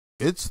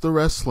It's the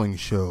wrestling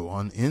show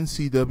on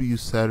NCW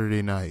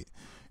Saturday night.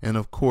 And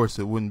of course,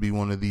 it wouldn't be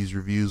one of these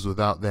reviews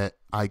without that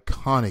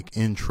iconic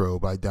intro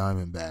by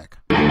Diamondback.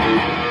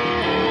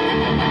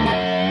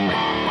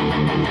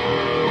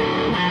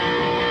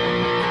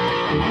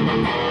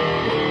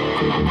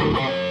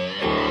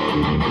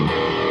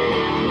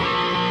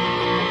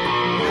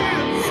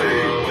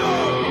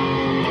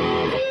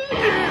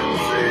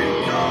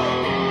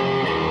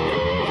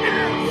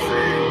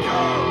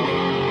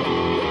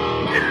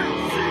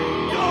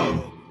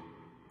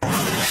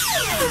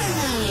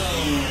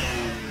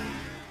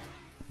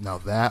 Now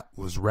that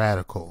was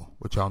radical,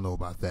 which y'all know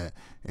about that.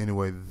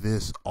 Anyway,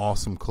 this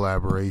awesome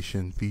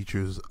collaboration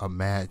features a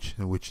match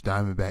in which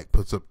Diamondback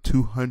puts up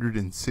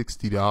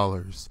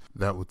 $260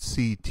 that would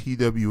see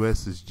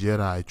TWS's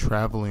Jedi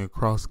traveling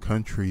across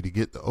country to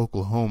get to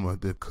Oklahoma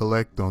to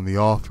collect on the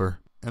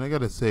offer. And I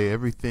gotta say,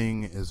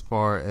 everything as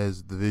far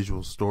as the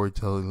visual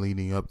storytelling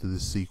leading up to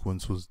this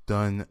sequence was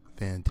done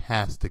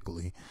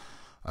fantastically.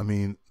 I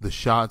mean, the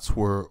shots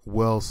were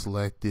well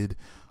selected.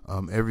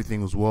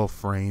 Everything was well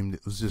framed.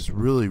 It was just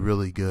really,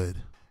 really good.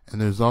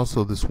 And there's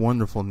also this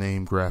wonderful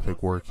name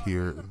graphic work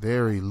here.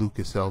 Very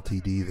Lucas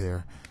LTD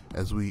there.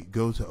 As we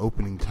go to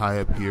opening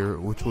tie-up here,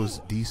 which was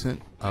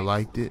decent. I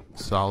liked it.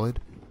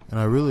 Solid. And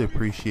I really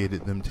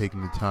appreciated them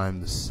taking the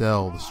time to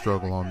sell the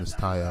struggle on this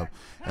tie-up.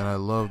 And I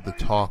love the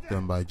talk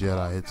done by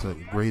Jedi. It's a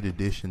great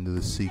addition to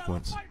this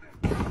sequence.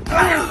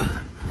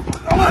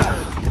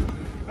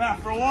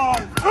 After a long...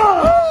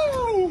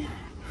 Oh!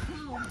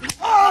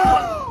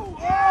 Oh!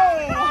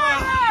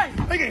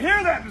 I can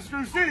hear that in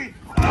Screw City.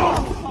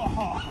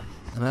 Oh!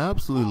 And I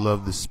absolutely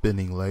love the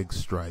spinning leg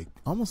strike,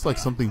 almost like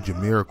something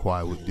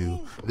Jamiroquai would do.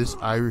 This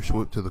Irish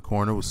whip to the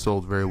corner was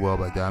sold very well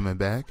by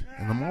Diamondback,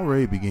 and I'm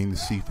already beginning to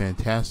see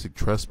fantastic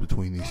trust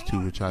between these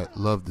two, which I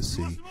love to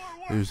see.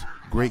 There's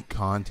great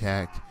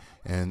contact,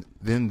 and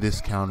then this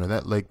counter,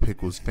 that leg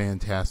pick was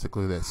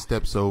fantastically. That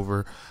steps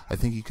over. I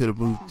think he could have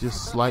moved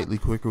just slightly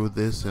quicker with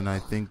this, and I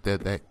think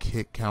that that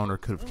kick counter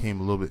could have came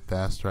a little bit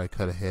faster. I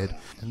cut ahead.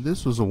 And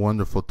this was a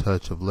wonderful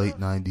touch of late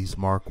 90s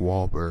Mark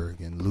Wahlberg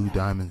and Lou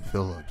Diamond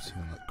Phillips,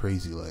 like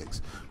Crazy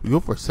Legs. We go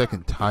for a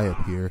second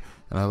tie-up here,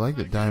 and I like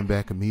that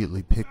Diamondback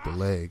immediately picked the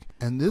leg.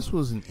 And this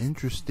was an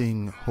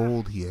interesting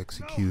hold he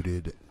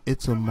executed.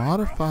 It's a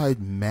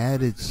modified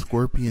matted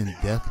scorpion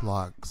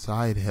deathlock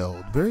side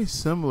held, very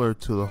similar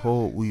to the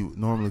hold we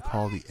normally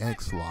call the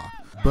X-lock.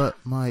 But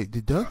my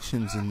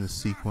deductions in this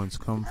sequence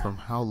come from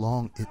how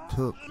long it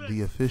took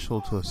the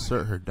official to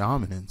assert her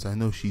dominance. I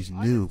know she's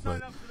new,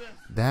 but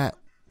that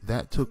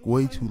took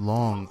way too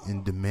long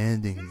in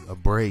demanding a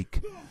break.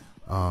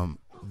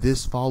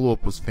 This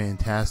follow-up was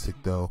fantastic,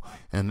 though,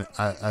 and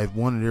I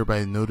wanted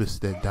everybody to notice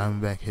that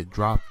Diamondback had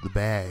dropped the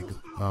bag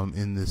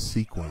in this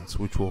sequence,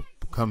 which will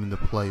come into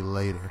play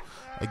later.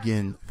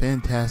 Again,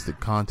 fantastic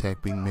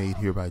contact being made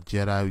here by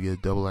Jedi. We get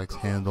a double X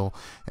handle,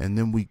 and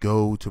then we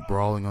go to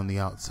brawling on the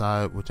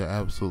outside, which I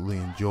absolutely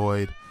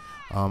enjoyed.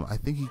 I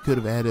think he could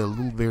have added a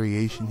little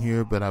variation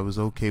here, but I was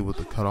okay with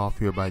the cutoff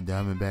here by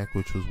Diamondback,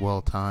 which was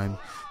well timed.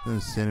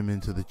 Then send him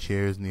into the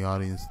chairs in the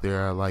audience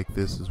there. I like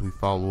this as we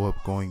follow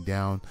up going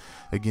down.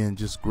 Again,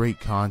 just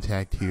great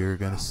contact here.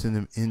 Going to send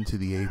him into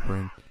the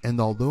apron. And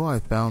although I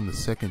found the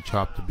second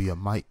chop to be a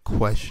mite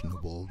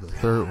questionable, the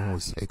third one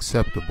was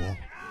acceptable.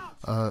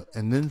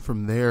 And then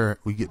from there,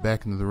 we get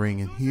back into the ring,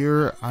 and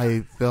here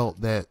I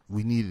felt that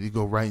we needed to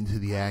go right into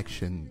the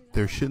action.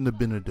 There shouldn't have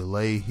been a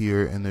delay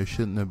here, and there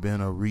shouldn't have been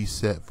a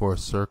reset for a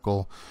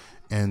circle.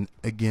 And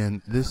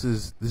again, this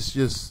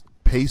just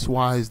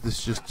pace-wise,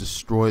 this just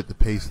destroyed the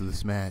pace of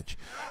this match.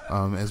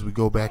 As we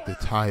go back to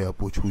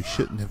tie-up, which we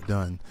shouldn't have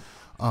done.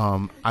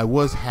 I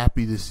was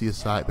happy to see a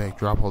side back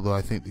drop, although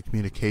I think the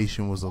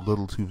communication was a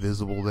little too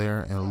visible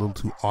there and a little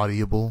too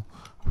audible,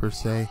 per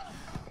se.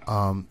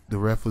 The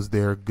ref was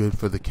there, good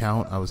for the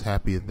count. I was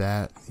happy at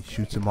that. He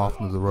shoots him off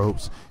into the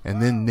ropes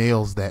and then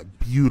nails that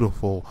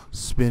beautiful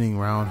spinning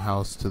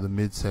roundhouse to the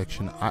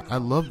midsection. I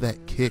love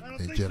that kick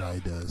that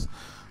Jedi does.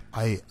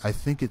 I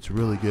think it's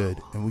really good,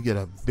 and we get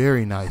a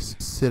very nice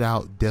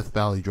sit-out Death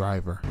Valley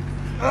driver.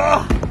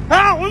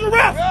 Ow! Where's the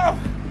ref?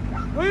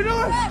 What are you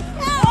doing?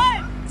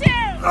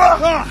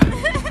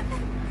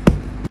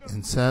 1, 2.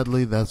 And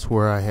sadly, that's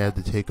where I had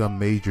to take a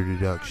major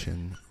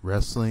deduction.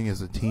 Wrestling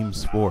is a team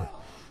sport.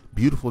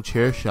 Beautiful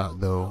chair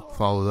shot, though,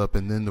 followed up,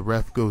 and then the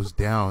ref goes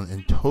down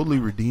and totally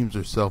redeems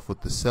herself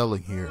with the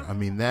selling here. I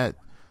mean, that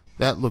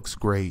looks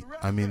great.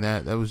 I mean,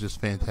 that was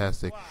just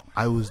fantastic.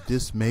 I was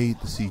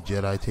dismayed to see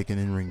Jedi take an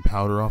in-ring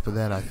powder off of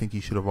that. I think he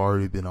should have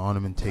already been on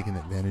him and taken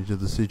advantage of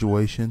the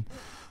situation.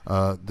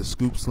 The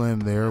scoop slam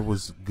there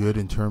was good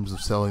in terms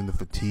of selling the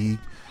fatigue.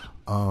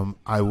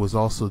 I was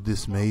also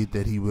dismayed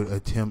that he would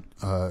attempt,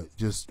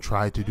 just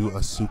try to do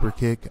a super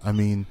kick. I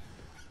mean,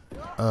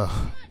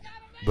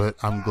 but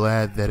I'm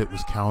glad that it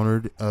was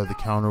countered. The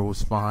counter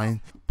was fine,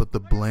 but the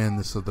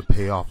blandness of the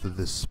payoff of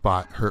this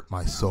spot hurt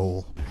my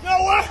soul. No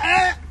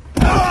way!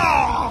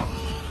 Oh!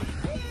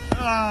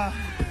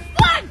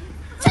 1,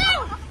 2,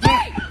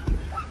 3!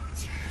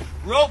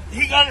 Rope,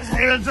 he got his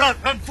hands up,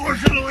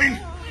 unfortunately.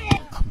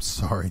 I'm I'm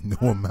sorry,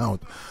 no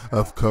amount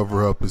of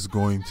cover-up is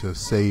going to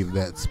save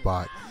that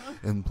spot.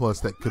 And plus,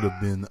 that could have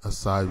been a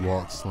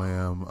sidewalk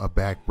slam, a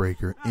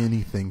backbreaker,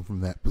 anything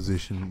from that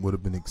position would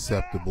have been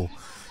acceptable.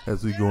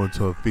 As we go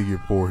into a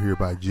figure 4 here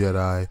by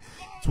Jedi,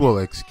 it's well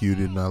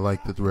executed, and I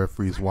like that the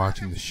referee is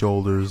watching the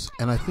shoulders,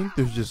 and I think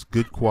there's just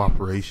good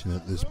cooperation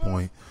at this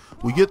point.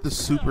 We get the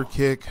super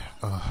kick,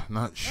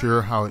 not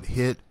sure how it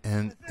hit,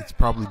 and it's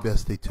probably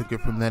best they took it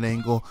from that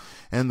angle.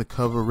 And the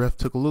cover, ref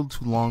took a little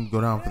too long to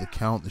go down for the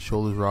count. The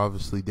shoulders were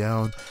obviously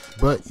down.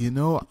 But, you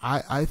know,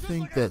 I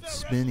think that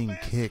spinning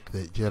kick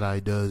that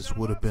Jedi does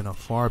would have been a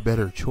far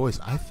better choice.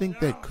 I think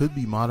that could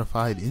be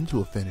modified into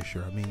a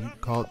finisher. I mean, you can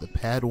call it the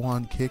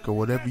Padawan kick or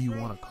whatever you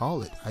want to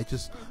call it. I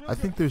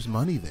think there's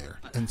money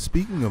there. And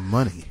speaking of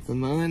money. The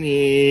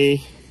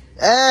money.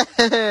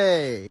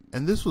 Hey!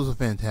 And this was a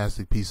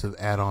fantastic piece of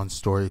add-on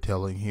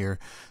storytelling here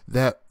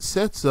that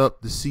sets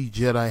up to see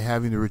Jedi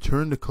having to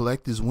return to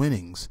collect his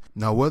winnings.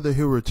 Now, whether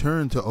he'll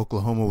return to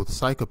Oklahoma with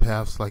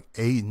psychopaths like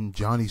Aiden,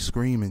 Johnny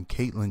Scream, and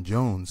Caitlin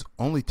Jones,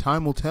 only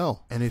time will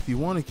tell. And if you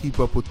want to keep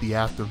up with the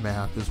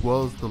aftermath as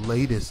well as the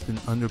latest in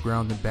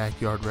underground and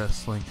backyard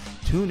wrestling,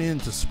 tune in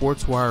to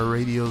SportsWire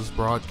Radio's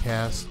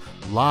broadcast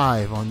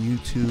live on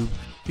YouTube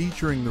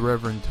featuring the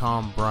Reverend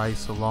Tom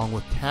Bryce along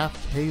with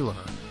Taft Taylor.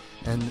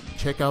 And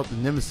check out the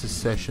Nemesis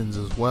sessions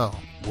as well,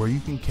 where you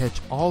can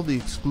catch all the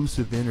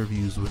exclusive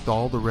interviews with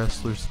all the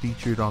wrestlers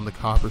featured on the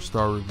Copper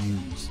Star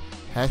Reviews.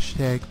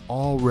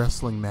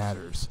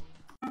 #AllWrestlingMatters.